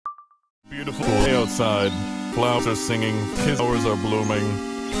Beautiful day outside, flowers are singing, flowers are blooming.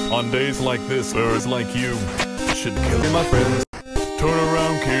 On days like this, birds like you should kill me, my friends. Turn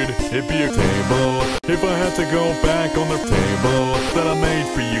around, kid, it'd be a table. If I had to go back on the table that I made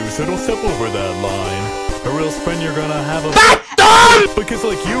for you, so don't step over that line, or else, friend, you're gonna have a because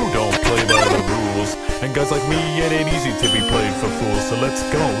like you don't play by the rules, and guys like me, it ain't easy to be played for fools. So let's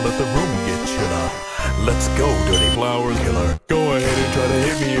go, let the room get chiller. Let's go, dirty flowers killer. Go ahead and try to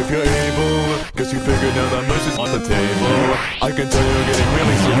hit me if you're able, cause you figured out that mercy's on the table. I can tell you're getting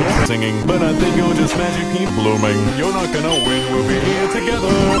really sick of singing, but I think you'll just magic keep blooming. You're not gonna win, we'll be here together,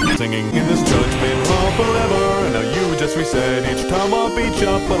 singing in this judgment hall forever. Now you just reset each time I'll beat you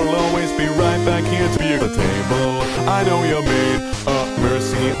up, but I'll always be right back here to be at the table. I know you're made of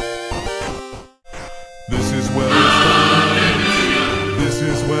mercy. This is where it's done. This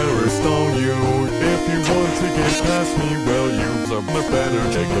is where it's stone you. If you want to get past me, well, you're better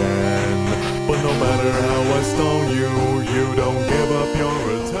again. But no matter how I stone you, you don't give up your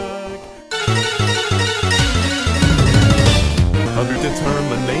attack. Of your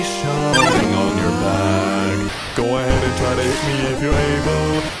determination on your back. Go ahead and try to hit me if you're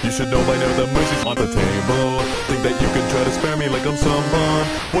able. You should know by now that mercy's on the table. Think that you can try to spare me like I'm someone.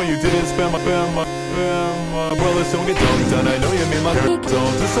 Well, you didn't spare my brothers don't get dunked on. I know you mean my parents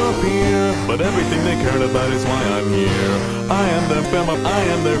don't disappear, but everything they cared about is why I'm here. I am their family, I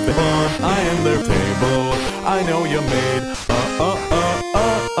am their fun, I am their table. I know you're made of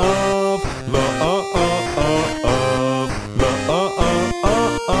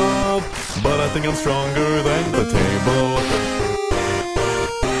love, but I think I'm stronger than the table.